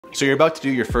So you're about to do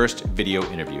your first video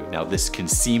interview. Now this can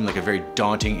seem like a very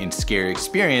daunting and scary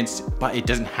experience, but it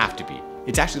doesn't have to be.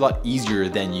 It's actually a lot easier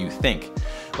than you think.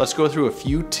 Let's go through a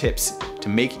few tips to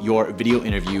make your video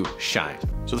interview shine.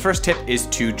 So the first tip is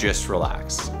to just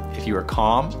relax. If you are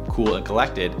calm, cool, and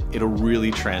collected, it'll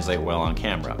really translate well on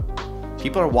camera.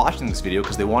 People are watching this video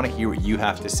because they want to hear what you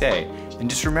have to say, and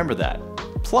just remember that.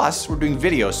 Plus, we're doing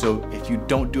video, so if you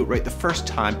don't do it right the first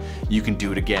time, you can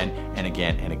do it again and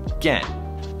again and again.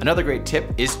 Another great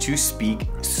tip is to speak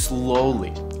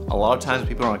slowly. A lot of times when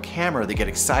people are on camera, they get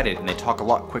excited and they talk a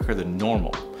lot quicker than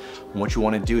normal. And what you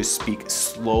want to do is speak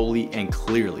slowly and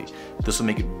clearly. This will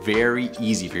make it very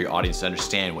easy for your audience to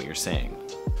understand what you're saying.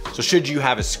 So should you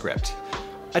have a script?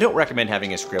 I don't recommend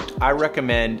having a script. I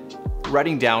recommend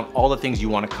writing down all the things you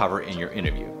want to cover in your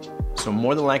interview. So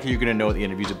more than likely you're going to know what the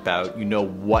interview's about, you know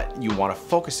what you want to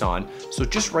focus on, so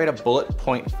just write a bullet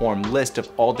point form list of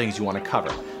all things you want to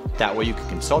cover. That way you can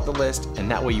consult the list, and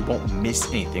that way you won't miss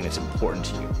anything that's important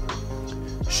to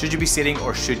you. Should you be sitting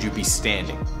or should you be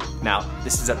standing? Now,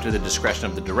 this is up to the discretion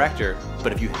of the director,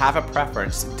 but if you have a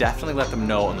preference, definitely let them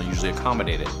know and they'll usually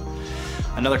accommodate it.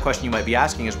 Another question you might be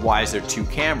asking is, why is there two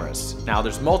cameras? Now,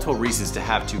 there's multiple reasons to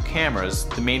have two cameras,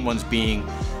 the main ones being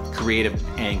creative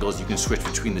angles. You can switch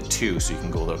between the two, so you can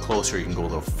go a little closer, you can go a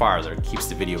little farther. It keeps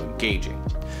the video engaging.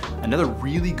 Another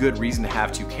really good reason to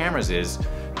have two cameras is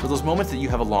for those moments that you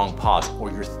have a long pause or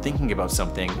you're thinking about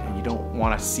something and you don't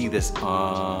want to see this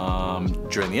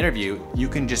during the interview, you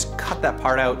can just cut that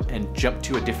part out and jump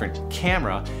to a different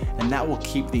camera, and that will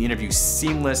keep the interview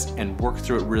seamless and work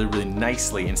through it really, really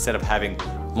nicely instead of having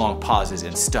long pauses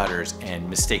and stutters and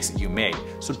mistakes that you made.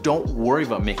 So don't worry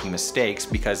about making mistakes,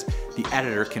 because the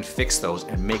editor can fix those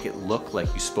and make it look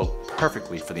like you spoke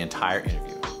perfectly for the entire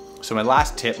interview. So my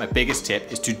last tip, my biggest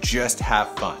tip, is to just have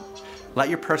fun. Let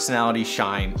your personality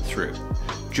shine through.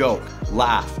 Joke,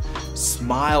 laugh,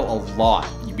 smile a lot.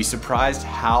 You'd be surprised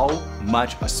how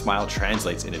much a smile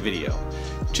translates in a video.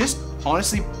 Just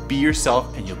honestly be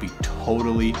yourself and you'll be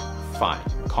totally fine.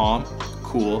 Calm,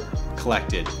 cool,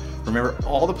 collected. Remember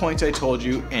all the points I told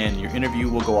you and your interview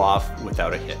will go off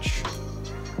without a hitch.